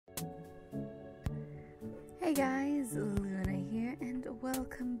Hey guys, Luna here, and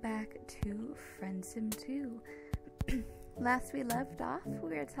welcome back to Friendsim 2. Last we left off,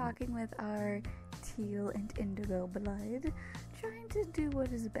 we were talking with our teal and indigo blood, trying to do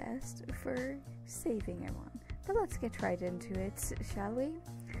what is best for saving everyone. But let's get right into it, shall we?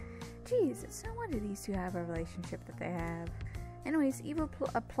 Geez, it's no wonder these two have a relationship that they have. Anyways, evil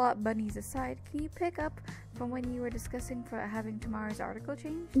plot bunnies aside, can you pick up from when you were discussing for having tomorrow's article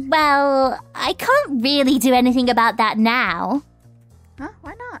changed? Well, I can't really do anything about that now. Huh?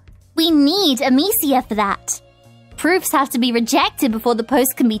 Why not? We need Amicia for that. Proofs have to be rejected before the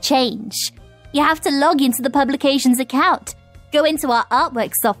post can be changed. You have to log into the publication's account, go into our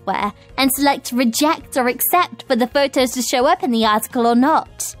artwork software, and select reject or accept for the photos to show up in the article or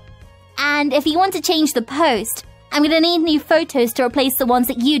not. And if you want to change the post, I'm going to need new photos to replace the ones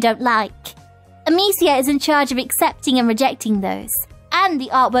that you don't like. Amicia is in charge of accepting and rejecting those, and the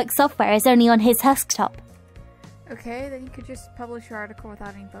artwork software is only on his desktop. Okay, then you could just publish your article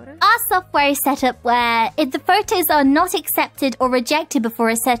without any photos? Our software is set up where, if the photos are not accepted or rejected before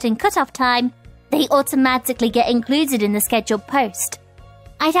a certain cutoff time, they automatically get included in the scheduled post.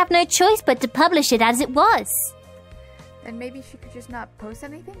 I'd have no choice but to publish it as it was. Then maybe she could just not post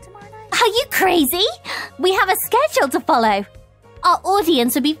anything tomorrow night? Are you crazy? We have a schedule to follow. Our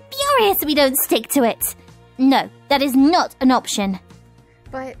audience would be furious if we don't stick to it. No, that is not an option.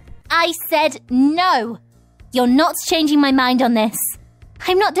 But... I said no. You're not changing my mind on this.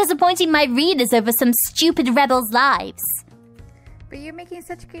 I'm not disappointing my readers over some stupid rebels' lives. But you're making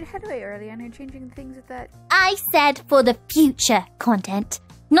such good headway earlier and you're changing things with that... I said for the future content,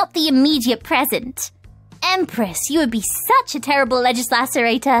 not the immediate present. Empress, you would be such a terrible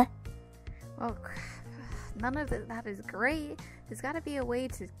legislator. Well, none of that is great. There's got to be a way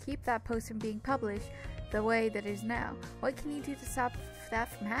to keep that post from being published the way that it is now. What can you do to stop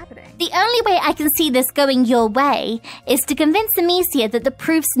that from happening? The only way I can see this going your way is to convince Amicia that the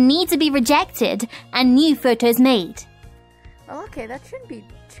proofs need to be rejected and new photos made. Well, okay, that shouldn't be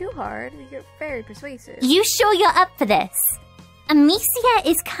too hard. You're very persuasive. You sure you're up for this? Amicia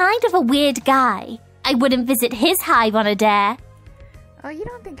is kind of a weird guy. I wouldn't visit his hive on a dare. Oh, you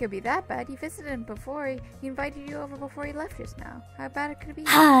don't think it'd be that bad? You visited him before. He invited you over before he left just now. How bad could it be?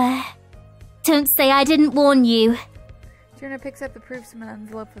 Don't say I didn't warn you. Turner picks up the proofs from an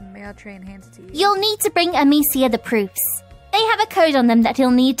envelope from the mail tray and hands it to you. You'll need to bring Amicia the proofs. They have a code on them that he'll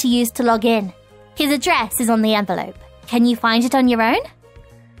need to use to log in. His address is on the envelope. Can you find it on your own?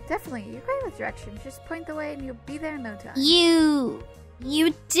 Definitely. You're great with directions. Just point the way and you'll be there in no time.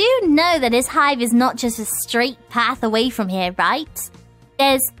 You do know that his hive is not just a straight path away from here, right?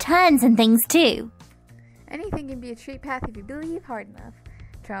 There's turns and things too. Anything can be a straight path if you believe hard enough.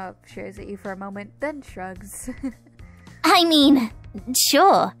 Trump stares at you for a moment, then shrugs. I mean,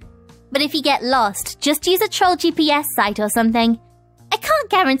 sure. But if you get lost, just use a troll GPS site or something. I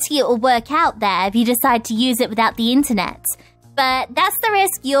can't guarantee it will work out there if you decide to use it without the internet. But that's the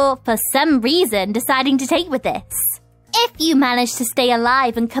risk you're, for some reason, deciding to take with this. If you manage to stay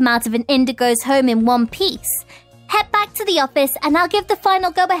alive and come out of an Indigo's home in one piece, head back to the office and I'll give the final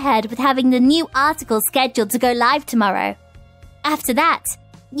go-ahead with having the new article scheduled to go live tomorrow. After that,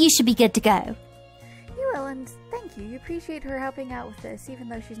 you should be good to go. You will, and thank you. You appreciate her helping out with this, even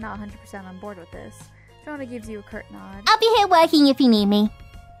though she's not 100% on board with this. Jonah gives you a curt nod. I'll be here working if you need me.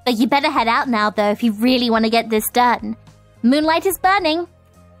 But you better head out now, though, if you really want to get this done. Moonlight is burning.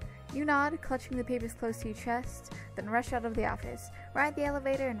 You nod, clutching the papers close to your chest, then rush out of the office, ride the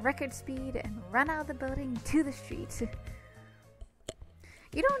elevator in record speed, and run out of the building to the street.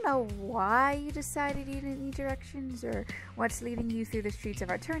 You don't know why you decided you didn't need directions, or what's leading you through the streets of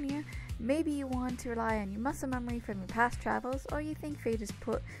Arternia. Maybe you want to rely on your muscle memory from your past travels, or you think fate has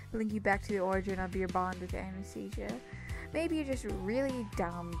linked you back to the origin of your bond with Anastasia. Maybe you're just really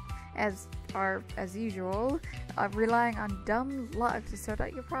dumb, as usual, relying on dumb luck to sort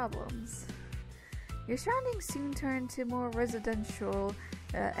out your problems. Your surroundings soon turn to more residential,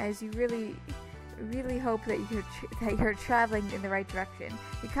 as you really hope that you're traveling in the right direction.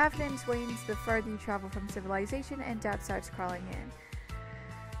 Your confidence wanes the further you travel from civilization, and doubt starts crawling in.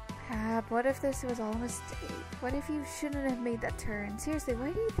 What if this was all a mistake? What if you shouldn't have made that turn? Seriously,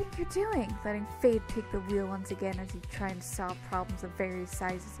 what do you think you're doing? Letting fate take the wheel once again as you try and solve problems of various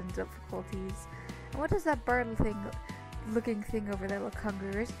sizes and difficulties. And what does that bird-looking thing over there look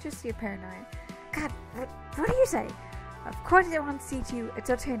hungry, or is it just your paranoia? God, what do you say? Of course I want to see you. It's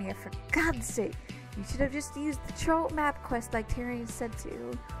Arternia, for God's sake. You should have just used the troll map quest like Tyrion said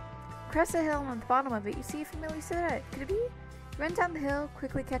to. Crest the hill, and on the bottom of it, you see a familiar silhouette. Could it be? Run down the hill,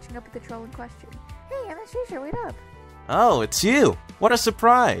 quickly catching up with the troll in question. Hey, Anastasia, wait up. Oh, it's you! What a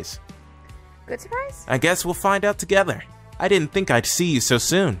surprise! Good surprise? I guess we'll find out together. I didn't think I'd see you so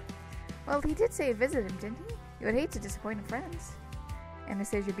soon. Well, he did say you visited him, didn't he? You would hate to disappoint a friend.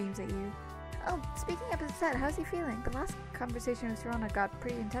 Anastasia beams at you. Oh, speaking of his set, how's he feeling? The last conversation with Sharona got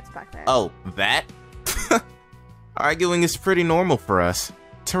pretty intense back there. Oh, that? Arguing is pretty normal for us.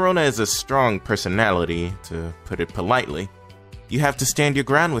 Torona is a strong personality, to put it politely. You have to stand your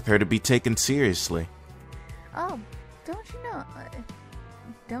ground with her to be taken seriously. Oh, don't you know?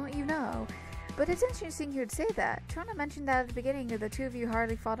 Don't you know? But it's interesting you would say that. Torona mentioned that at the beginning that the two of you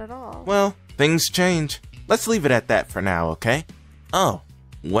hardly fought at all. Well, things change. Let's leave it at that for now, okay? Oh,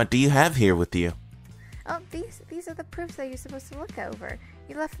 what do you have here with you? Oh, these are the proofs that you're supposed to look over.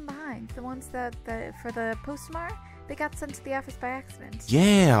 You left them behind. The ones that for the postmark, they got sent to the office by accident.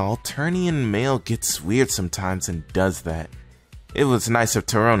 Yeah, Alternian mail gets weird sometimes and does that. It was nice of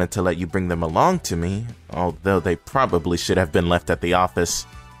Torona to let you bring them along to me, although they probably should have been left at the office.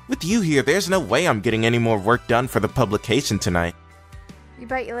 With you here, there's no way I'm getting any more work done for the publication tonight. You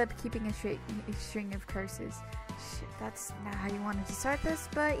bite your lip, keeping a string of curses. Shit, that's not how you wanted to start this,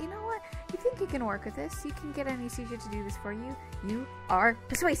 but you know what? You think you can work with this. You can get Anastasia to do this for you. You are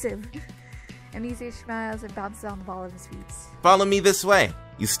persuasive. Anastasia smiles and bounces on the ball of his feet. Follow me this way.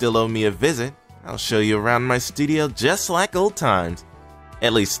 You still owe me a visit. I'll show you around my studio just like old times.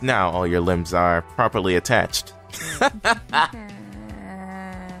 At least now all your limbs are properly attached.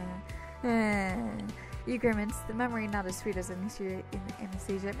 You grimace, the memory not as sweet as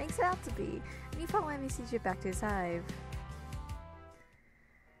Anastasia makes it out to be, and you follow Anastasia back to his hive.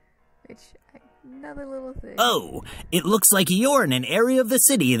 Another little thing. Oh, it looks like you're in an area of the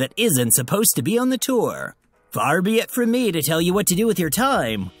city that isn't supposed to be on the tour. Far be it from me to tell you what to do with your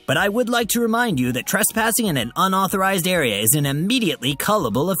time, but I would like to remind you that trespassing in an unauthorized area is an immediately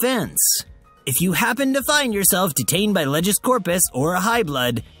cullable offense. If you happen to find yourself detained by Legis Corpus or a High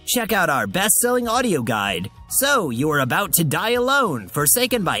Blood, check out our best-selling audio guide, So You Are About to Die Alone,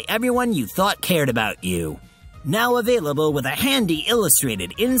 forsaken by everyone you thought cared about you. Now available with a handy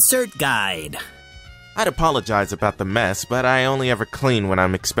illustrated insert guide. I'd apologize about the mess, but I only ever clean when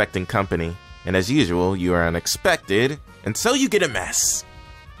I'm expecting company. And as usual, you are unexpected, and so you get a mess.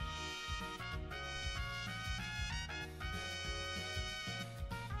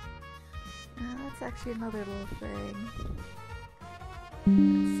 That's actually another little thing.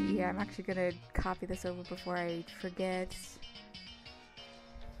 Let's see here, I'm actually gonna copy this over before I forget.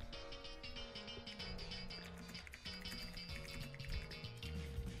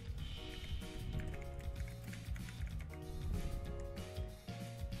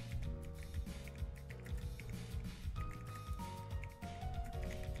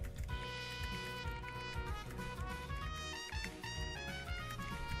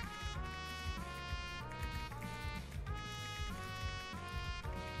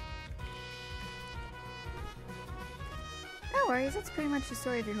 No worries, that's pretty much the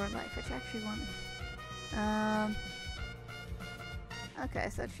story of your whole life, which actually won. Okay,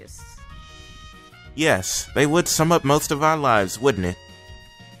 so it's just... Yes, they would sum up most of our lives, wouldn't it?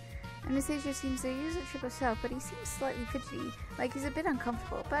 Anastasia seems to use the trip herself, but he seems slightly fidgety, like he's a bit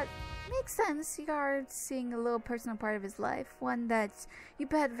uncomfortable, but makes sense. You are seeing a little personal part of his life, one that you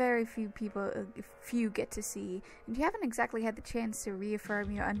bet very few get to see, and you haven't exactly had the chance to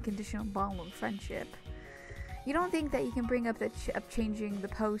reaffirm your unconditional bond of friendship. You don't think that you can bring up changing the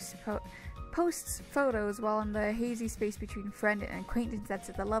post's photos while in the hazy space between friend and acquaintance that's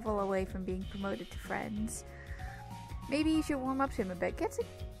at the level away from being promoted to friends. Maybe you should warm up to him a bit.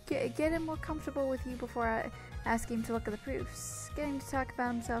 Get him more comfortable with you before asking him to look at the proofs. Getting to talk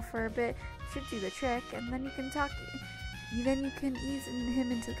about himself for a bit should do the trick, and then you can ease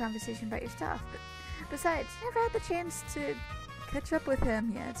him into the conversation about your stuff. But besides, you never had the chance to catch up with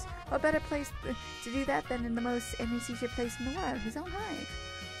him yet. What better place to do that than in the most Anastasia place in the world, his own hive?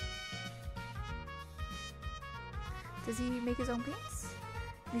 Does he make his own paints?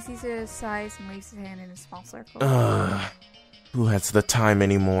 Anastasia sighs and waves his hand in a small circle. Who has the time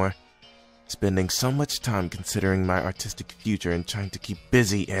anymore? Spending so much time considering my artistic future and trying to keep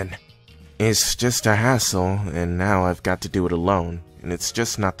busy and... It's just a hassle, and now I've got to do it alone, and it's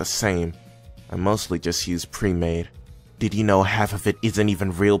just not the same. I mostly just use pre-made. Did you know half of it isn't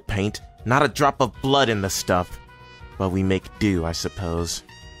even real paint? Not a drop of blood in the stuff. But we make do, I suppose.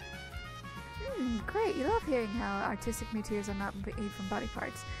 Great. You love hearing how artistic materials are not made from body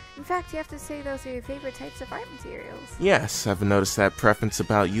parts. In fact, you have to say those are your favorite types of art materials. Yes, I've noticed that preference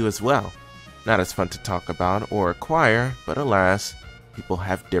about you as well. Not as fun to talk about or acquire, but alas, people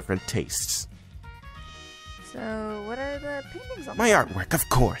have different tastes. So, what are the paintings on? My artwork, of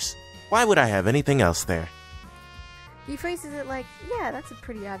course. Why would I have anything else there? He phrases it like, yeah, that's a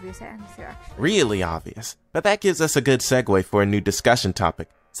pretty obvious answer, actually. Really obvious. But that gives us a good segue for a new discussion topic.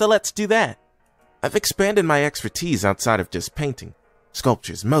 So let's do that. I've expanded my expertise outside of just painting.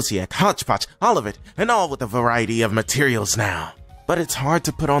 Sculptures, mosaic, hodgepodge, all of it, and all with a variety of materials now. But it's hard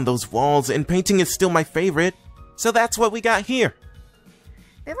to put on those walls, and painting is still my favorite. So that's what we got here.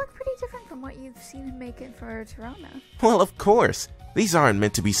 They look pretty different from what you've seen him make it for Torona. Well, of course. These aren't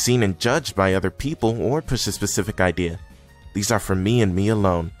meant to be seen and judged by other people or push a specific idea. These are for me and me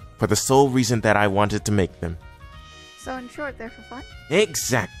alone, for the sole reason that I wanted to make them. So in short, they're for fun?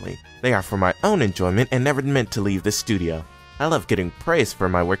 Exactly. They are for my own enjoyment and never meant to leave the studio. I love getting praise for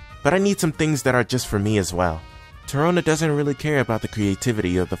my work, but I need some things that are just for me as well. Torona doesn't really care about the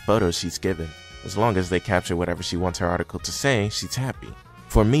creativity of the photos she's given. As long as they capture whatever she wants her article to say, she's happy.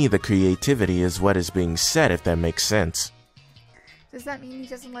 For me, the creativity is what is being said, if that makes sense. Does that mean he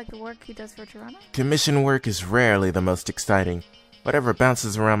doesn't like the work he does for Torona? Commission work is rarely the most exciting. Whatever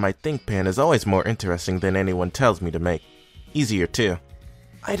bounces around my think pan is always more interesting than anyone tells me to make. Easier too.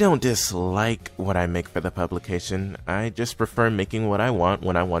 I don't dislike what I make for the publication. I just prefer making what I want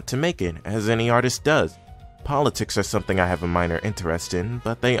when I want to make it, as any artist does. Politics are something I have a minor interest in,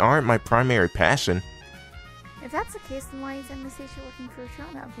 but they aren't my primary passion. If that's the case, then why is Anastasia working for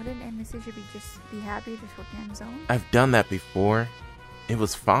Torona? Wouldn't Anastasia be happy just working on his own? I've done that before. It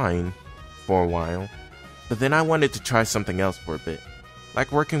was fine for a while. But then I wanted to try something else for a bit.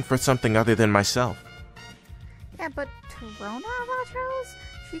 Like working for something other than myself. Yeah, but Torona of all trolls?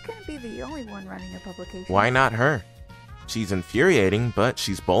 She couldn't be the only one running a publication. Why not her? She's infuriating, but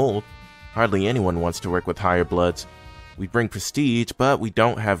she's bold. Hardly anyone wants to work with higher bloods. We bring prestige, but we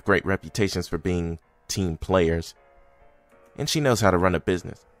don't have great reputations for being team players. And she knows how to run a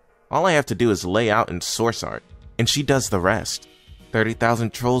business. All I have to do is lay out and source art, and she does the rest.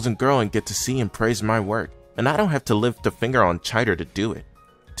 30,000 trolls and growing get to see and praise my work, and I don't have to lift a finger on Chiter to do it.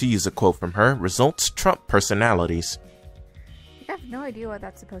 To use a quote from her, results trump personalities. I have no idea what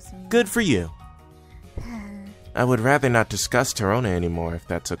that's supposed to mean. Good for you. I would rather not discuss Torona anymore, if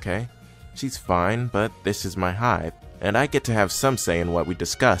that's okay. She's fine, but this is my hive, and I get to have some say in what we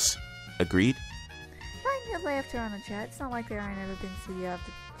discuss. Agreed? Fine, you'll lay off Torona chat. It's not like there aren't other things that you have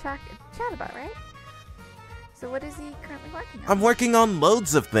to chat about, right? So what is he currently working on? I'm working on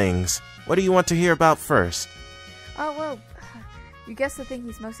loads of things. What do you want to hear about first? Oh, well, you guessed the thing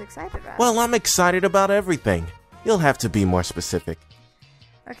he's most excited about. Well, I'm excited about everything. You'll have to be more specific.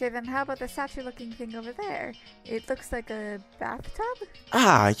 Okay, then how about the statue-looking thing over there? It looks like a bathtub?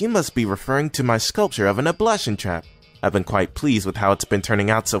 Ah, you must be referring to my sculpture of an ablution trap. I've been quite pleased with how it's been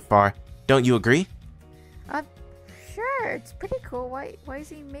turning out so far. Don't you agree? Sure, it's pretty cool. Why is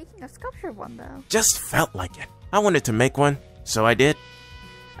he making a sculpture of one, though? Just felt like it. I wanted to make one, so I did.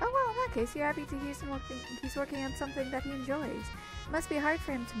 Oh, well, in that case, you're happy to hear he's working on something that he enjoys. It must be hard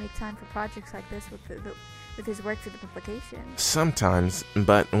for him to make time for projects like this with his work for the publication. Sometimes,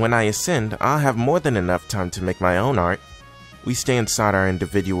 but when I ascend, I'll have more than enough time to make my own art. We stay inside our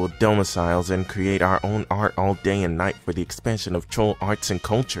individual domiciles and create our own art all day and night for the expansion of troll arts and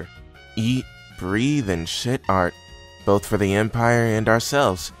culture. Eat, breathe, and shit art, both for the Empire and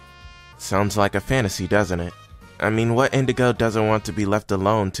ourselves. Sounds like a fantasy, doesn't it? I mean, what Indigo doesn't want to be left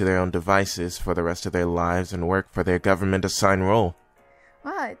alone to their own devices for the rest of their lives and work for their government-assigned role?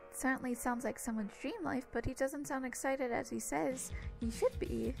 Well, it certainly sounds like someone's dream life, but he doesn't sound excited as he says he should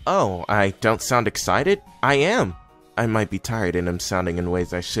be. Oh, I don't sound excited? I am. I might be tired and am sounding in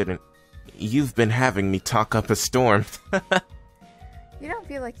ways I shouldn't. You've been having me talk up a storm. You don't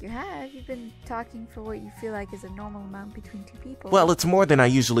feel like you have. You've been talking for what you feel like is a normal amount between two people. Well, it's more than I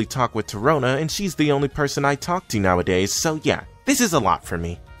usually talk with Torona, and she's the only person I talk to nowadays, so yeah, this is a lot for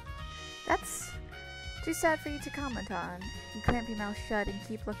me. That's too sad for you to comment on. You clamp your mouth shut and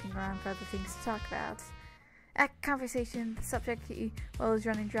keep looking around for other things to talk about. Conversation, the subject is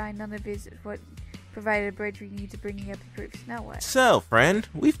running dry, none of his what provided a bridge we need to bringing up the proofs. Now what? So, friend,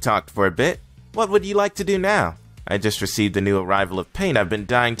 we've talked for a bit. What would you like to do now? I just received a new arrival of paint I've been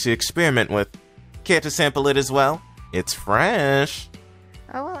dying to experiment with. Care to sample it as well? It's fresh.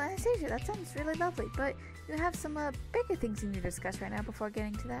 Oh, well, Anastasia, that sounds really lovely, but you have some bigger things you need to discuss right now before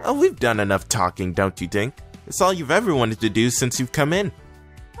getting to that. Oh, we've done enough talking, don't you think? It's all you've ever wanted to do since you've come in.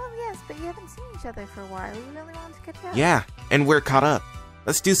 Well, yes, but you haven't seen each other for a while. You really wanted to catch up. Yeah, and we're caught up.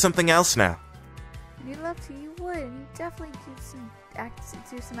 Let's do something else now. You'd love to, you would, and you definitely do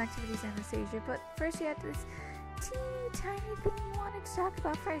some activities, Anastasia, but first you had this teeny tiny thing you wanted to talk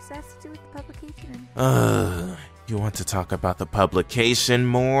about first. That's to do with the publication. You want to talk about the publication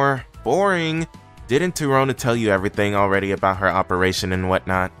more? Boring. Didn't Torona tell you everything already about her operation and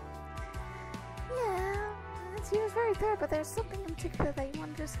whatnot? Yeah, she was very there's something in particular that you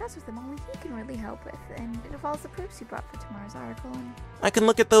want to discuss with him only he can really help with, and it involves the proofs you brought for tomorrow's article. And I can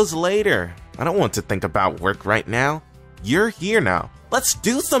look at those later. I don't want to think about work right now. You're here now. Let's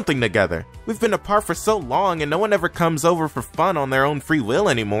do something together. We've been apart for so long and no one ever comes over for fun on their own free will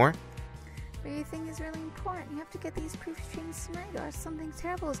anymore. What you think is really important. You have to get these proofs changed tonight or something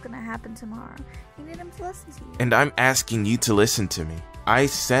terrible is going to happen tomorrow. You need him to listen to you. And I'm asking you to listen to me. I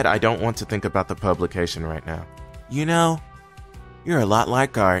said I don't want to think about the publication right now. You know, you're a lot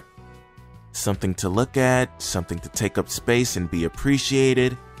like art. Something to look at, something to take up space and be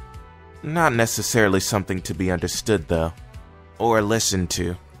appreciated. Not necessarily something to be understood, though. Or listened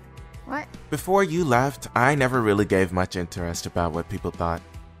to. What? Before you left, I never really gave much interest about what people thought.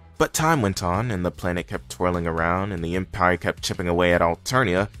 But time went on, and the planet kept twirling around, and the Empire kept chipping away at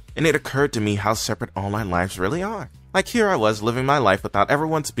Alternia, and it occurred to me how separate all our lives really are. Like here I was, living my life without ever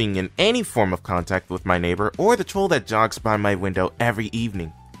once being in any form of contact with my neighbor or the troll that jogs by my window every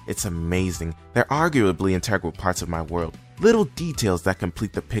evening. It's amazing. They're arguably integral parts of my world. Little details that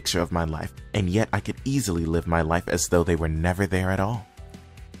complete the picture of my life, and yet I could easily live my life as though they were never there at all.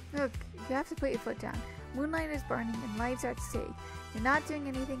 Look, you have to put your foot down. Moonlight is burning and lives are at stake. You're not doing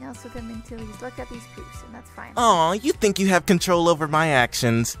anything else with him until he's looked at these proofs, and that's fine. Aw, you think you have control over my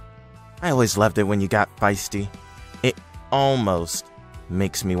actions. I always loved it when you got feisty. It almost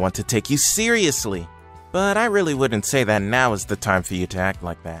makes me want to take you seriously. But I really wouldn't say that now is the time for you to act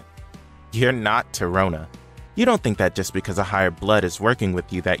like that. You're not Torona. You don't think that just because a higher blood is working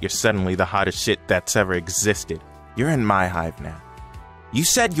with you that you're suddenly the hottest shit that's ever existed. You're in my hive now. You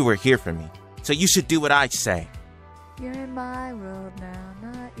said you were here for me, so you should do what I say. You're in my world now,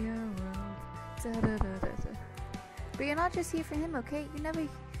 not your world. Da-da-da-da-da. But you're not just here for him, okay?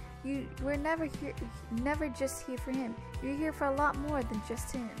 We're never just here for him. You're here for a lot more than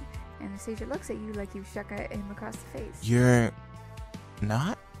just him. Anastasia looks at you like you struck at him across the face. You're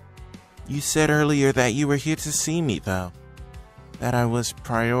not? You said earlier that you were here to see me, though. That I was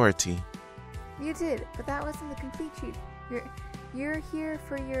priority. You did, but that wasn't the complete truth. You're here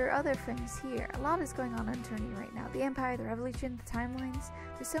for your other friends here. A lot is going on Alternia right now. The Empire, the Revolution, the timelines.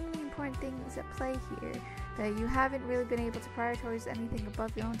 There's so many important things at play here that you haven't really been able to prioritize anything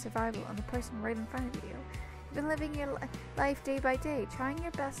above your own survival and the person right in front of you. You've been living your life day by day, trying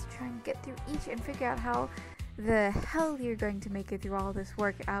your best to try and get through each and figure out how the hell you're going to make it through all this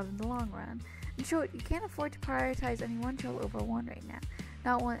work out in the long run. In short, you can't afford to prioritize any one troll over one right now.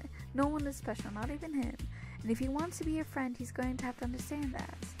 No one is special, not even him. And if he wants to be your friend, he's going to have to understand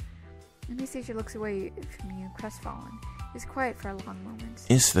that. Anastasia looks away from you, crestfallen. He's quiet for a long moment.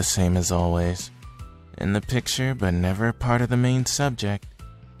 It's the same as always. In the picture, but never a part of the main subject.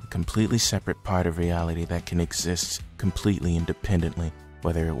 A completely separate part of reality that can exist completely independently,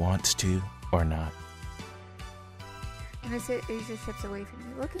 whether it wants to or not. Anastasia steps away from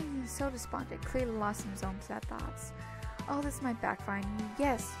you, looking so despondent, clearly lost in his own sad thoughts. All this might backfire on you.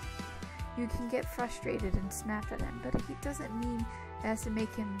 Yes, you can get frustrated and snap at him, but it doesn't mean it has to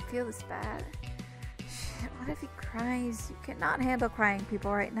make him feel this bad. Shit, what if he cries? You cannot handle crying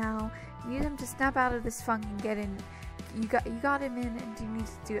people right now. You need him to snap out of this funk and get in. You got him in, and you need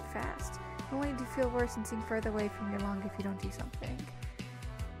to do it fast. Not only do you feel worse and seem further away from your lung if you don't do something.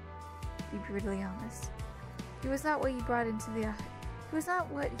 Be brutally honest. It was not what you brought into the. It was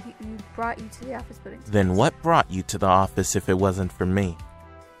not what you brought you to the office building. Then what brought you to the office if it wasn't for me?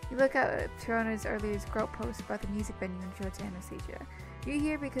 You look at Torona's earlier Grope post about the music venue and show it to Anastasia. You're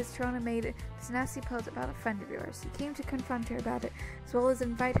here because Torona made this nasty post about a friend of yours. You came to confront her about it, as well as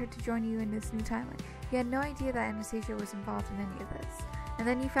invite her to join you in this new timeline. You had no idea that Anastasia was involved in any of this. And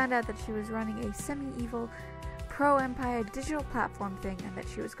then you found out that she was running a semi-evil, pro-Empire digital platform thing, and that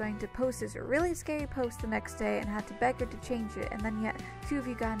she was going to post this really scary post the next day and had to beg her to change it, and then yet two of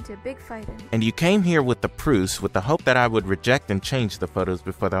you got into a big fight. And you came here with the proofs with the hope that I would reject and change the photos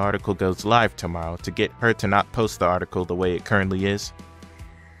before the article goes live tomorrow to get her to not post the article the way it currently is?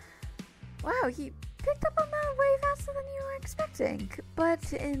 Wow, he picked up on that way faster than you were expecting.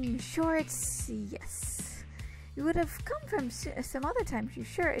 But in short, yes. You would have come from some other times, you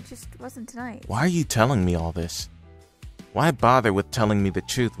sure, it just wasn't tonight. Why are you telling me all this? Why bother with telling me the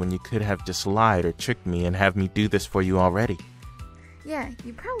truth when you could have just lied or tricked me and have me do this for you already? Yeah,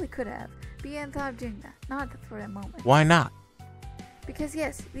 you probably could have, but you hadn't thought of doing that, not for a moment. Why not? Because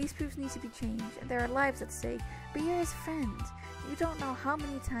yes, these proofs need to be changed, and there are lives at stake, but you're his friend. You don't know how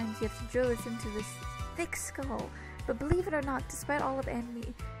many times you have to drill this into this thick skull, but believe it or not, despite all of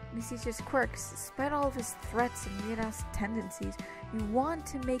Anastasia's quirks, despite all of his threats and weird-ass tendencies, you want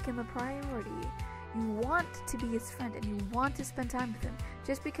to make him a priority. You want to be his friend and you want to spend time with him.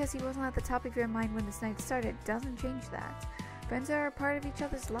 Just because he wasn't at the top of your mind when this night started doesn't change that. Friends are a part of each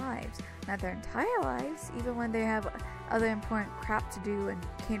other's lives, not their entire lives, even when they have other important crap to do and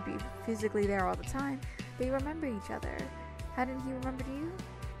can't be physically there all the time. They remember each other. Hadn't he remembered you?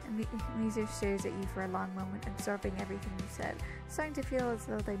 And Amicia stares at you for a long moment, absorbing everything you said, starting to feel as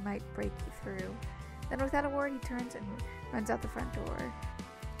though they might break you through. Then without a word, he turns and runs out the front door.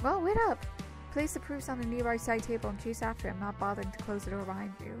 Well, wait up! Place the proofs on a nearby side table and chase after him, not bothering to close the door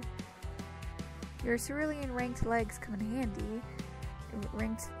behind you. Your cerulean ranked legs come in handy.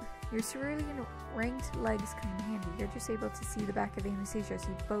 Your cerulean ranked legs come in handy. You're just able to see the back of Anastasia as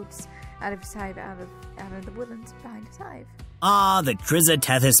he boats out of his hive, out of the woodlands behind his hive. Ah, the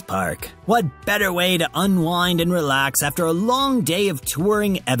Chrysothesis Park. What better way to unwind and relax after a long day of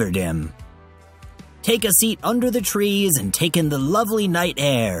touring Everdim? Take a seat under the trees and take in the lovely night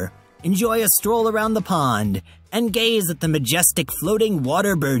air. Enjoy a stroll around the pond, and gaze at the majestic floating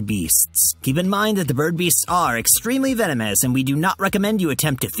water bird beasts. Keep in mind that the bird beasts are extremely venomous, and we do not recommend you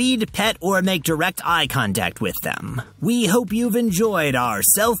attempt to feed, pet, or make direct eye contact with them. We hope you've enjoyed our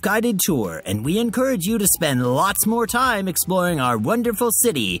self-guided tour, and we encourage you to spend lots more time exploring our wonderful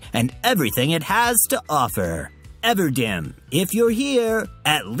city and everything it has to offer. Everdim, if you're here,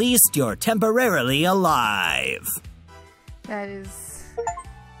 at least you're temporarily alive. That is...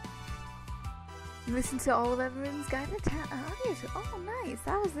 Listen to all of Everdim's guided audio. Oh, nice.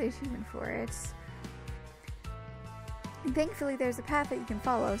 That was the achievement for it. And thankfully, there's a path that you can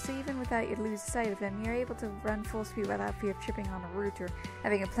follow, so even without you lose sight of him, you're able to run full speed without fear of tripping on a root or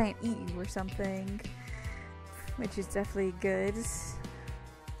having a plant eat you or something, which is definitely good.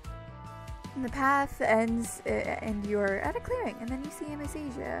 And the path ends, and you're at a clearing, and then you see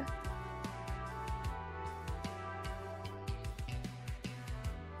Anastasia.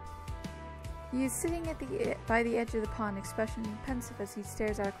 He is sitting by the edge of the pond, expression pensive as he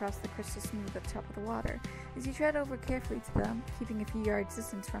stares out across the crystal smooth at the top of the water. As you tread over carefully to them, keeping a few yards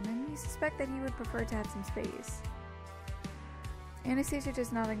distance from him, you suspect that he would prefer to have some space. Anastasia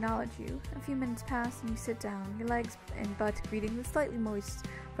does not acknowledge you. A few minutes pass and you sit down, your legs and butt greeting the slightly moist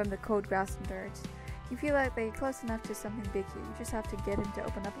from the cold grass and dirt. You feel like they're close enough to something big here. You just have to get him to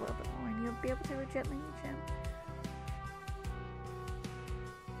open up a little bit more and you'll be able to gently reach him.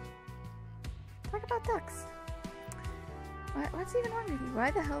 Talk about ducks. What's even wrong with you? Why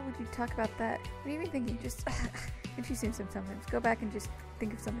the hell would you talk about that? What are you even thinking? Just it too soon sometimes. Go back and just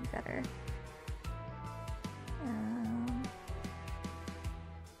think of something better.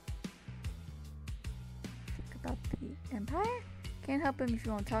 Talk about the Empire? Can't help him if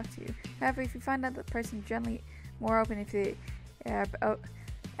you won't talk to you. However, if you find out the person is generally more open if they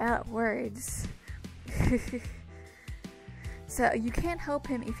words. So you can't help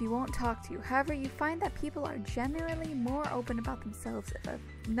him if he won't talk to you. However, you find that people are generally more open about themselves if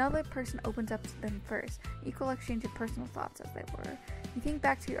another person opens up to them first. Equal exchange of personal thoughts, as they were. You think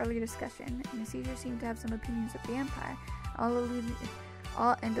back to your earlier discussion, and Caesar seemed to have some opinions of the Empire,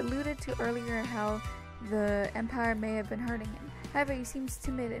 and alluded to earlier how the Empire may have been hurting him. However, he seems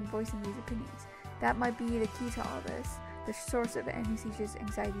timid in voicing these opinions. That might be the key to all this, the source of Caesar's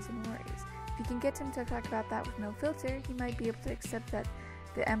anxieties and worries. If you can get him to talk about that with no filter, he might be able to accept that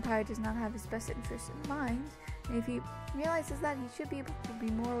the Empire does not have his best interest in mind, and if he realizes that, he should be able to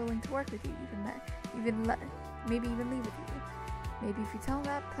be more willing to work with you, maybe even leave with you. Maybe if you tell him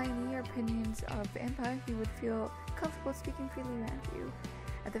that plainly your opinions of the Empire, he would feel comfortable speaking freely around you.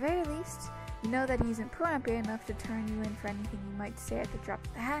 At the very least, you know that he isn't pro-Empire enough to turn you in for anything you might say at the drop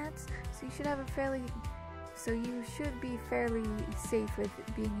of the hat, so you should be fairly safe with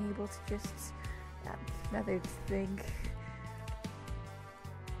being able to just another thing.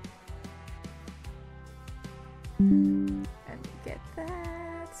 And get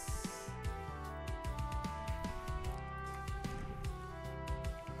that.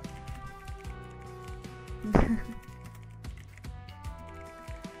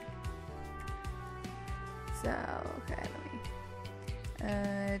 So, okay, let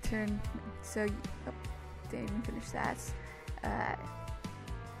me turn. So, didn't even finish that.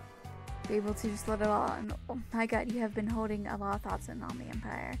 Be able to just let it all on. Oh my god, you have been holding a lot of thoughts in on the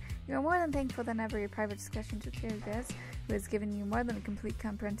Empire. You are more than thankful than ever your private discussions with Terzes, who has given you more than a complete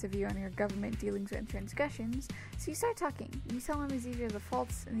comprehensive view on your government dealings and transgressions. So you start talking. You tell him as easier the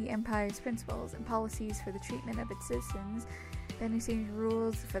faults in the Empire's principles and policies for the treatment of its citizens, then you see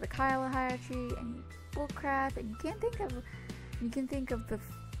rules for the Kyla hierarchy and bullcrap, and you can think of the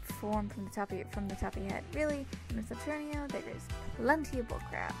form from the top of your head. Really, in this Saturnio, there is plenty of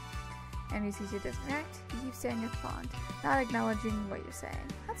bullcrap. Anesthesia doesn't react. You keep staring at the pond, not acknowledging what you're saying.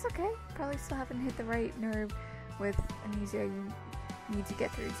 That's okay. Probably still haven't hit the right nerve with amnesia you need to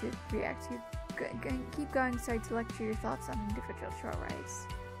get through to react. You keep going, start to lecture your thoughts on individual short rights.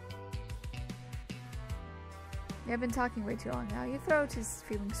 You've been talking way too long now. Your throat is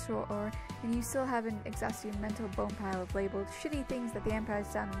feeling sore, and you still haven't exhausted your mental bone pile of labeled shitty things that the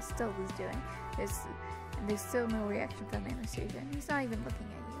Empire's done and still is doing. There's still no reaction from Anastasia, and he's not even looking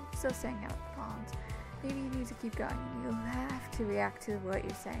at you. He's still staring out at the pond. Maybe you need to keep going, and you'll have to react to what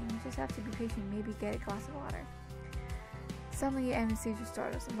you're saying. You just have to be patient, maybe get a glass of water. Suddenly, Anastasia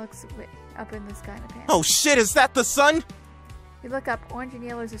startles and looks up in the sky in a panic. Oh shit, is that the sun? You look up, orange and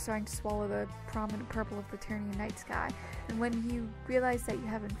yellows are starting to swallow the prominent purple of the turning night sky, and when you realize that you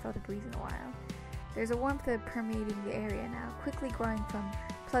haven't felt a breeze in a while, there's a warmth permeating the area now, quickly growing from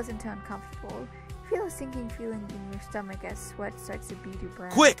pleasant to uncomfortable. You feel a sinking feeling in your stomach as sweat starts to bead your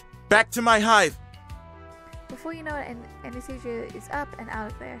brow. Quick! Back to my hive! Before you know it, Anastasia is up and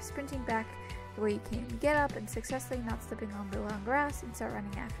out of there, sprinting back the way you came. You get up and successfully not stepping on the long grass and start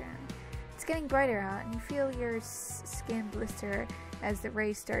running after him. It's getting brighter out, and you feel your skin blister as the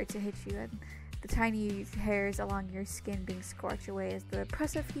rays start to hit you, and the tiny hairs along your skin being scorched away as the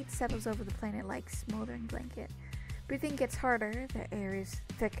oppressive heat settles over the planet like a smoldering blanket. Breathing gets harder, the air is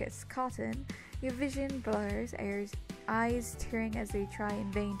thick as cotton, your vision blurs, eyes tearing as they try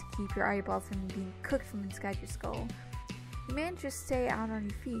in vain to keep your eyeballs from being cooked from inside your skull. You manage to stay out on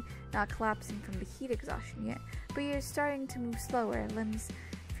your feet, not collapsing from the heat exhaustion yet, but you're starting to move slower, limbs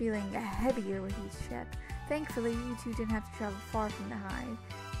feeling heavier with each step. Thankfully, you two didn't have to travel far from the hive.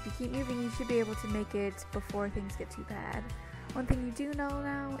 If you keep moving, you should be able to make it before things get too bad. One thing you do know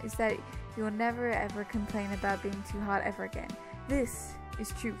now is that you will never ever complain about being too hot ever again. This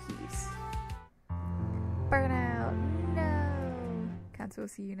is true heat. Burnout! No! Can't will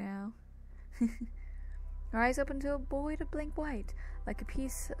see you now. Your eyes open to a void of blank white, like a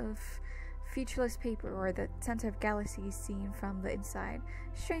piece of featureless paper or the center of galaxies seen from the inside.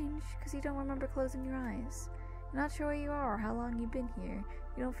 Strange, because you don't remember closing your eyes. You're not sure where you are or how long you've been here.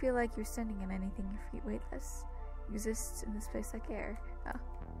 You don't feel like you're standing in anything, your feet weightless. You exist in this place like air.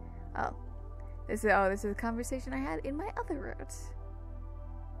 This is a conversation I had in my other route.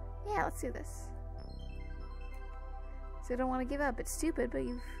 Yeah, let's do this. So you don't want to give up. It's stupid, but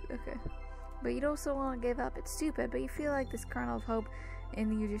okay. But you also want to give up. It's stupid, but you feel like this kernel of hope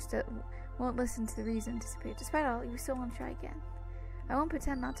in you just won't listen to the reason disappear. Despite all, you still want to try again. I won't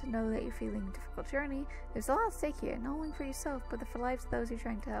pretend not to know that you're feeling a difficult journey. There's a lot at stake here, not only for yourself, but for the lives of those you're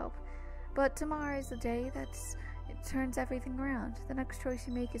trying to help. But tomorrow is the day it turns everything around. The next choice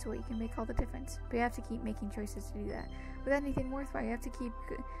you make is what you can make all the difference. But you have to keep making choices to do that. With anything worthwhile, you have to keep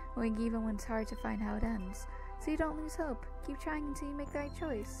going even when it's hard to find how it ends. So you don't lose hope. Keep trying until you make the right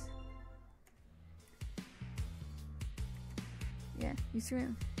choice. Yeah, use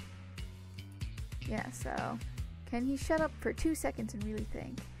room. Yeah, so can he shut up for 2 seconds and really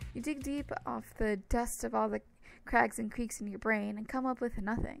think? You dig deep off the dust of all the crags and creaks in your brain and come up with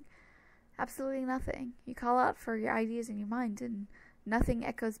nothing. Absolutely nothing. You call out for your ideas in your mind and nothing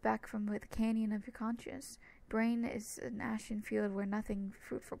echoes back from the canyon of your conscious. Brain is an ashen field where nothing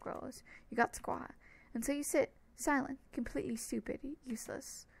fruitful grows. You got squat. And so you sit, silent, completely stupid,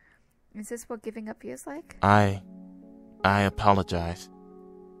 useless. Is this what giving up feels like? I apologize.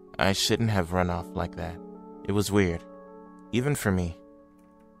 I shouldn't have run off like that. It was weird. Even for me.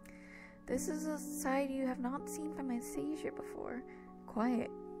 This is a side you have not seen from Anastasia before.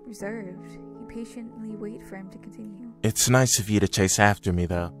 Quiet, reserved. You patiently wait for him to continue. It's nice of you to chase after me,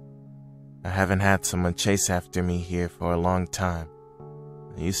 though. I haven't had someone chase after me here for a long time.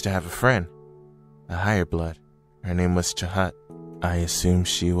 I used to have a friend. A higher blood. Her name was Chahat. I assume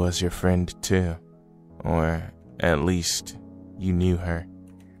she was your friend, too. Or, at least, you knew her.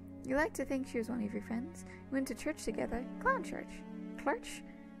 You like to think she was one of your friends. You went to church together. Clown church. Clerch?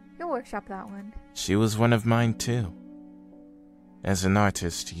 You'll workshop that one. She was one of mine, too. As an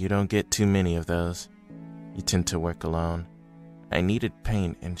artist, you don't get too many of those. You tend to work alone. I needed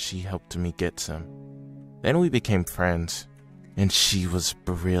paint, and she helped me get some. Then we became friends, and she was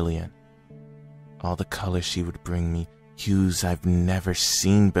brilliant. All the colors she would bring me, hues I've never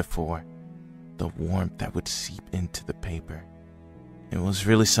seen before. The warmth that would seep into the paper. It was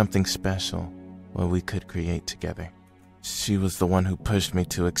really something special, what we could create together. She was the one who pushed me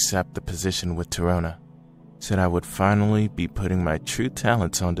to accept the position with Torona. Said I would finally be putting my true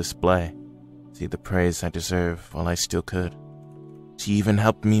talents on display. See the praise I deserve while I still could. She even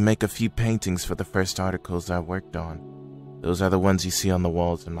helped me make a few paintings for the first articles I worked on. Those are the ones you see on the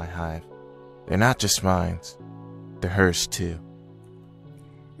walls in my hive. They're not just mine. They're hers too.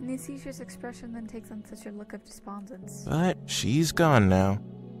 Anastasia's expression then takes on such a look of despondence. But she's gone now,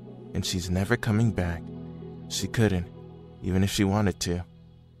 and she's never coming back. She couldn't, even if she wanted to.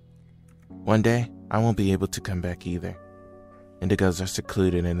 One day, I won't be able to come back either. Indigos are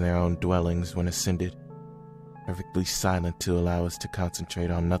secluded in their own dwellings when ascended, perfectly silent to allow us to concentrate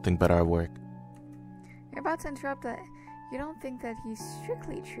on nothing but our work. You're about to interrupt that. You don't think that he's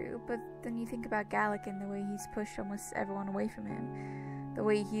strictly true, but then you think about Gallic and the way he's pushed almost everyone away from him. The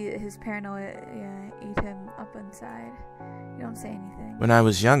way his paranoia ate him up inside. You don't say anything. When I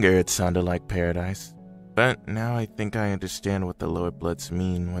was younger, it sounded like paradise. But now I think I understand what the lower bloods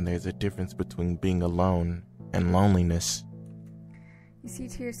mean when there's a difference between being alone and loneliness. You see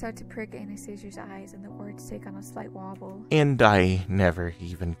tears start to prick Anastasia's eyes and the words take on a slight wobble. And I never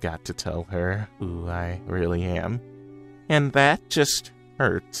even got to tell her who I really am. And that just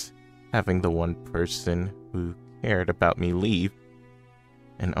hurts, having the one person who cared about me leave.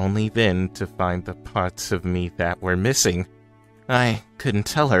 And only then to find the parts of me that were missing. I couldn't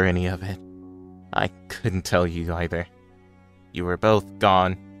tell her any of it. I couldn't tell you either. You were both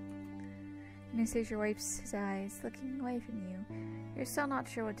gone. Anastasia wipes his eyes, looking away from you. You're still not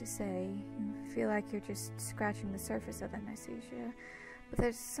sure what to say. You feel like you're just scratching the surface of Anastasia. But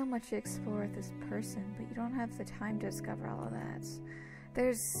there's so much to explore with this person, but you don't have the time to discover all of that.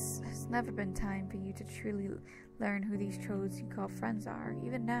 There's never been time for you to truly learn who these trolls you call friends are.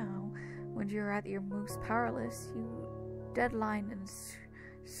 Even now, when you're at your most powerless, you deadline and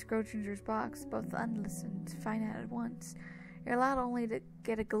Scroginger's box, both unlistened, find out at once. You're allowed only to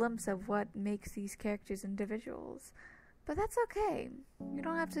get a glimpse of what makes these characters individuals. But that's okay. You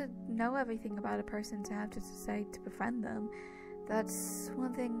don't have to know everything about a person to have to decide to befriend them. That's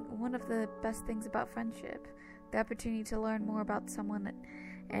one of the best things about friendship. The opportunity to learn more about someone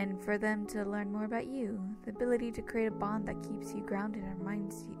and for them to learn more about you. The ability to create a bond that keeps you grounded and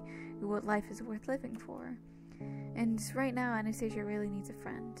reminds you what life is worth living for. And right now, Anastasia really needs a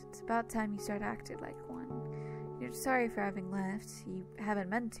friend. It's about time you start acting like one. You're sorry for having left. You haven't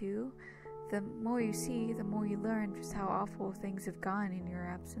meant to. The more you see, the more you learn just how awful things have gone in your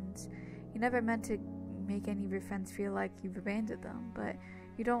absence. You never meant to make any of your friends feel like you've abandoned them, but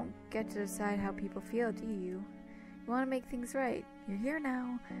you don't get to decide how people feel, do you? You want to make things right. You're here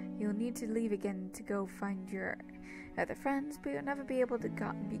now. You'll need to leave again to go find your other friends, but you'll never be able to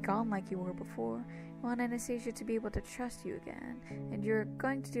be gone like you were before. You want Anastasia to be able to trust you again, and you're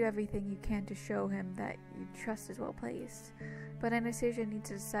going to do everything you can to show him that your trust is well placed. But Anastasia needs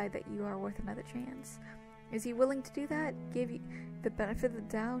to decide that you are worth another chance. Is he willing to do that? Give you the benefit of the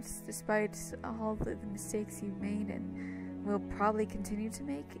doubt, despite all the mistakes you've made and will probably continue to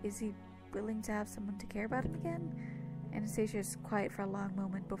make? Is he willing to have someone to care about him again? Anastasia is quiet for a long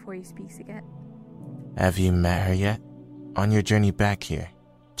moment before he speaks again. Have you met her yet? On your journey back here,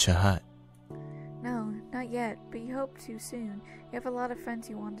 Chahat? No, not yet, but you hope to soon. You have a lot of friends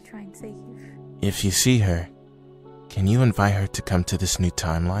you want to try and save. If you see her, can you invite her to come to this new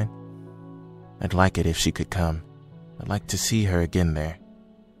timeline? I'd like it if she could come. I'd like to see her again there.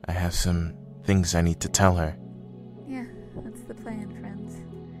 I have some things I need to tell her. Yeah, that's the plan, friends.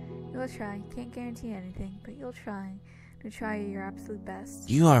 You'll try. Can't guarantee anything, but you'll try. You'll try your absolute best.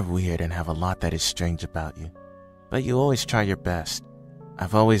 You are weird and have a lot that is strange about you. But you always try your best.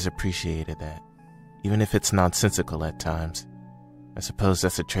 I've always appreciated that, even if it's nonsensical at times. I suppose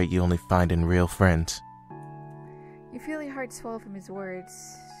that's a trait you only find in real friends. You feel your heart swell from his words.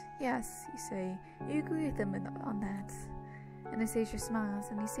 Yes, you say. You agree with him on that. Anastasia smiles,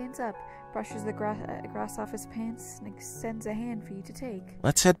 and he stands up, brushes the grass off his pants, and extends a hand for you to take.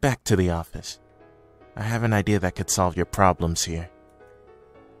 Let's head back to the office. I have an idea that could solve your problems here.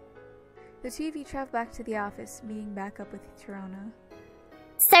 The two of you travel back to the office, meeting back up with Tirona.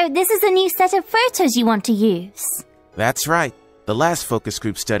 So this is a new set of photos you want to use? That's right. The last focus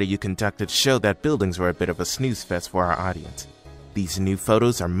group study you conducted showed that buildings were a bit of a snooze fest for our audience. These new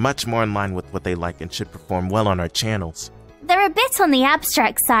photos are much more in line with what they like and should perform well on our channels. They're a bit on the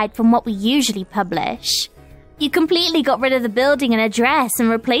abstract side from what we usually publish. You completely got rid of the building and address and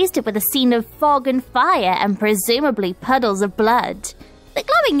replaced it with a scene of fog and fire and presumably puddles of blood. The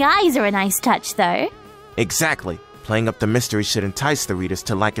glowing eyes are a nice touch, though. Exactly. Playing up the mystery should entice the readers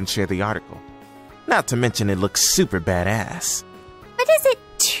to like and share the article. Not to mention it looks super badass. But is it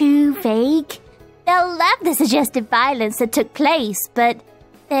too vague? They'll love the suggestive violence that took place, but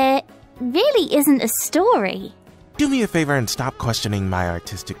there really isn't a story. Do me a favor and stop questioning my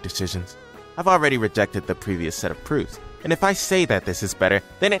artistic decisions. I've already rejected the previous set of proofs, and if I say that this is better,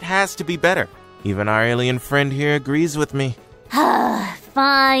 then it has to be better. Even our alien friend here agrees with me.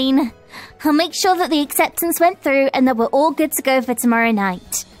 Fine. I'll make sure that the acceptance went through and that we're all good to go for tomorrow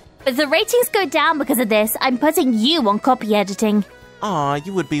night. But if the ratings go down because of this, I'm putting you on copy editing. Aw,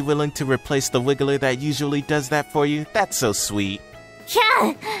 you would be willing to replace the Wiggler that usually does that for you? That's so sweet.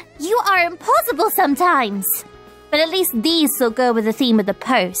 Yeah, you are impossible sometimes. But at least these will go with the theme of the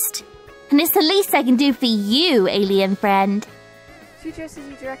post. And it's the least I can do for you, alien friend. She addresses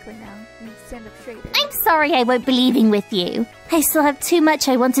you directly now. You need to stand up straighter. I'm sorry I won't be leaving with you. I still have too much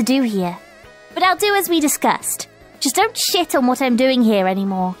I want to do here. But I'll do as we discussed. Just don't shit on what I'm doing here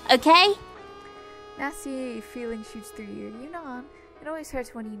anymore, okay? Nasty feeling shoots through you. You know, it always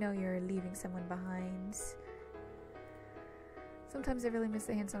hurts when you know you're leaving someone behind. Sometimes I really miss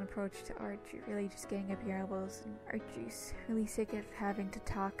the hands-on approach to art, really just getting up your elbows and art juice. Really sick of having to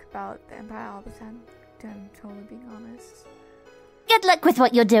talk about the Empire all the time. I'm totally being honest. Good luck with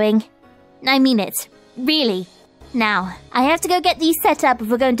what you're doing. I mean it. Really. Now, I have to go get these set up if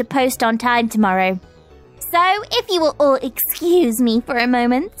we're going to post on time tomorrow. So, if you will all excuse me for a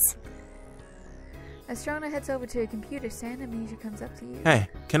moment. As Strona heads over to a computer stand, Amnesia comes up to you. Hey,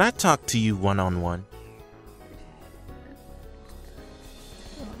 can I talk to you one-on-one?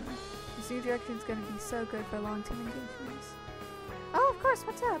 This new direction is going to be so good for long-term engagements. Oh, of course,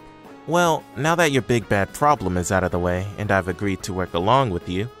 what's up? Well, now that your big bad problem is out of the way, and I've agreed to work along with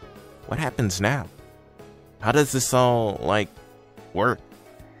you, what happens now? How does this all, work?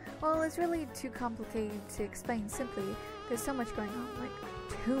 Well, it's really too complicated to explain simply. There's so much going on,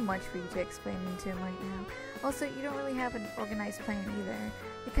 too much for you to explain into right now. Also, you don't really have an organized plan either.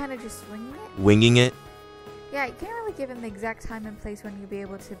 You're kind of just winging it. Winging it? Yeah, you can't really give him the exact time and place when you'll be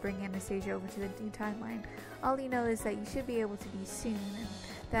able to bring Anastasia over to the new timeline. All you know is that you should be able to be soon, and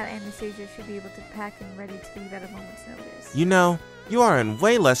that Anastasia should be able to pack and ready to leave at a moment's notice. You know, you are in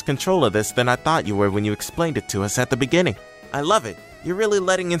way less control of this than I thought you were when you explained it to us at the beginning. I love it. You're really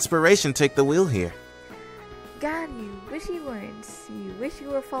letting inspiration take the wheel here. God, you wish you weren't. You wish you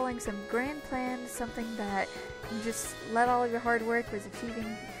were following some grand plan, something that you just let all of your hard work was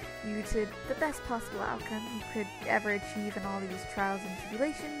achieving you to the best possible outcome you could ever achieve in all these trials and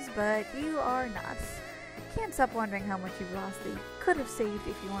tribulations, but you are not. Can't stop wondering how much you've lost that you could have saved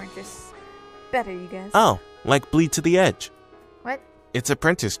if you weren't just better, you guess. Oh, like bleed to the edge. What? It's a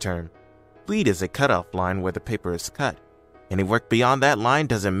printer's term. Bleed is a cutoff line where the paper is cut. Any work beyond that line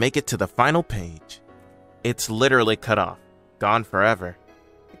doesn't make it to the final page. It's literally cut off, gone forever.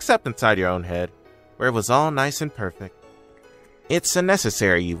 Except inside your own head, where it was all nice and perfect. It's a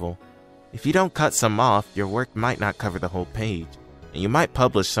necessary evil. If you don't cut some off, your work might not cover the whole page, and you might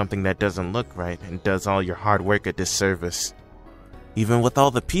publish something that doesn't look right and does all your hard work a disservice. Even with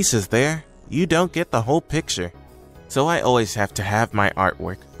all the pieces there, you don't get the whole picture. So I always have to have my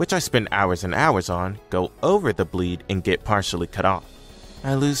artwork, which I spend hours and hours on, go over the bleed and get partially cut off.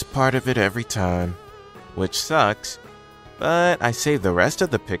 I lose part of it every time, which sucks, but I save the rest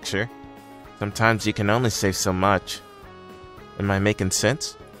of the picture. Sometimes you can only save so much. Am I making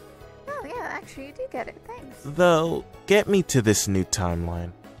sense? Oh yeah, actually you do get it, thanks. Though, get me to this new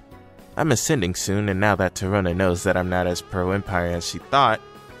timeline. I'm ascending soon, and now that Torona knows that I'm not as pro-Empire as she thought,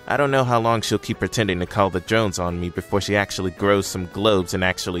 I don't know how long she'll keep pretending to call the drones on me before she actually grows some globes and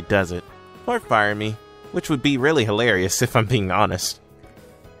actually does it. Or fire me, which would be really hilarious if I'm being honest.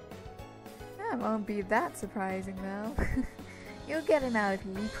 That won't be that surprising though. You'll get him out of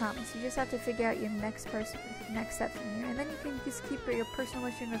here, we promise. You just have to figure out your next steps from here, and then you can just keep your personal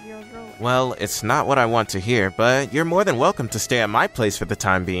mission of yours rolling. Well, it's not what I want to hear, but you're more than welcome to stay at my place for the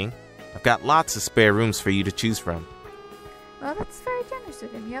time being. I've got lots of spare rooms for you to choose from. Well, that's very generous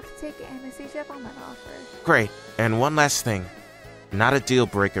of him. You have to take Anastasia up on that offer. Great, and one last thing. Not a deal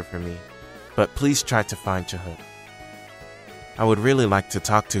breaker for me, but please try to find Chahut. I would really like to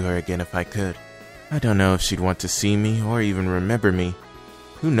talk to her again if I could. I don't know if she'd want to see me or even remember me.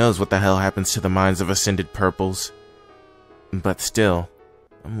 Who knows what the hell happens to the minds of ascended purples. But still,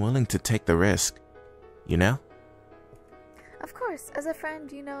 I'm willing to take the risk. You know? Of course, as a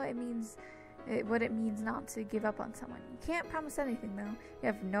friend, you know what it means not to give up on someone. You can't promise anything though. You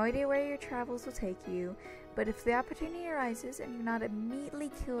have no idea where your travels will take you, but if the opportunity arises and you're not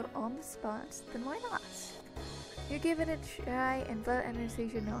immediately killed on the spot, then why not? You give it a try and let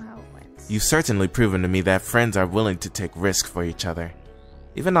Anastasia know how it went. You've certainly proven to me that friends are willing to take risks for each other.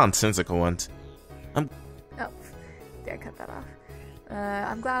 Even nonsensical ones. Oh, did I cut that off?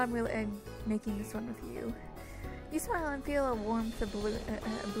 I'm glad I'm making this one with you. You smile and feel a warmth, a bloom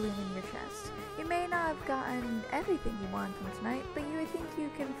in your chest. You may not have gotten everything you want from tonight, but I think you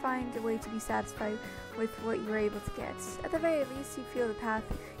can find a way to be satisfied with what you were able to get. At the very least, you feel the path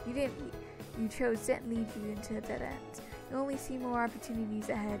you chose didn't lead you into a dead end. You only see more opportunities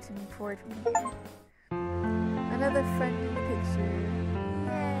ahead to move forward from here. Another friend in the picture.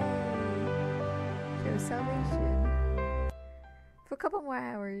 Yay! salvation. For a couple more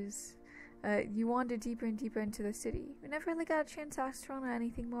hours, you wander deeper and deeper into the city. You never really got a chance to ask Trona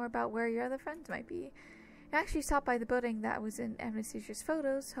anything more about where your other friends might be. You actually stopped by the building that was in Amnesia's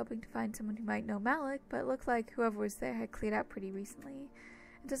photos, hoping to find someone who might know Malik, but it looked like whoever was there had cleared out pretty recently.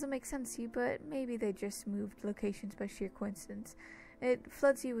 It doesn't make sense to you, but maybe they just moved locations by sheer coincidence. It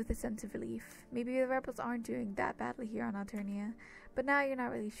floods you with a sense of relief. Maybe the rebels aren't doing that badly here on Alternia, but now you're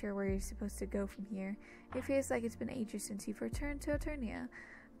not really sure where you're supposed to go from here. It feels like it's been ages since you've returned to Alternia,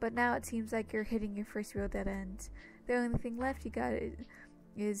 but now it seems like you're hitting your first real dead end. The only thing left you got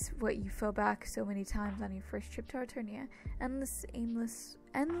is what you fell back so many times on your first trip to Alternia. Endless,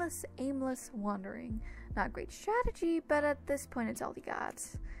 aimless wandering. Not great strategy, but at this point it's all you got.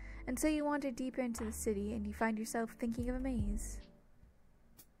 And so you wander deeper into the city, and you find yourself thinking of a maze.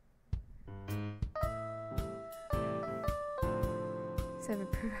 Let's have a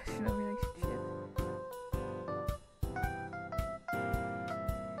professional relationship.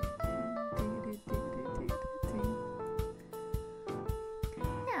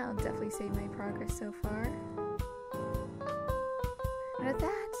 Yeah, I'll definitely save my progress so far. And with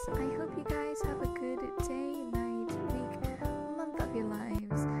that, I hope you guys have a good day, night, week, month of your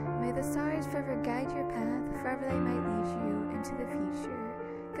lives. May the stars forever guide your path, wherever they might lead you into the future.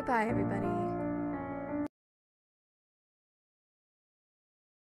 Goodbye, everybody.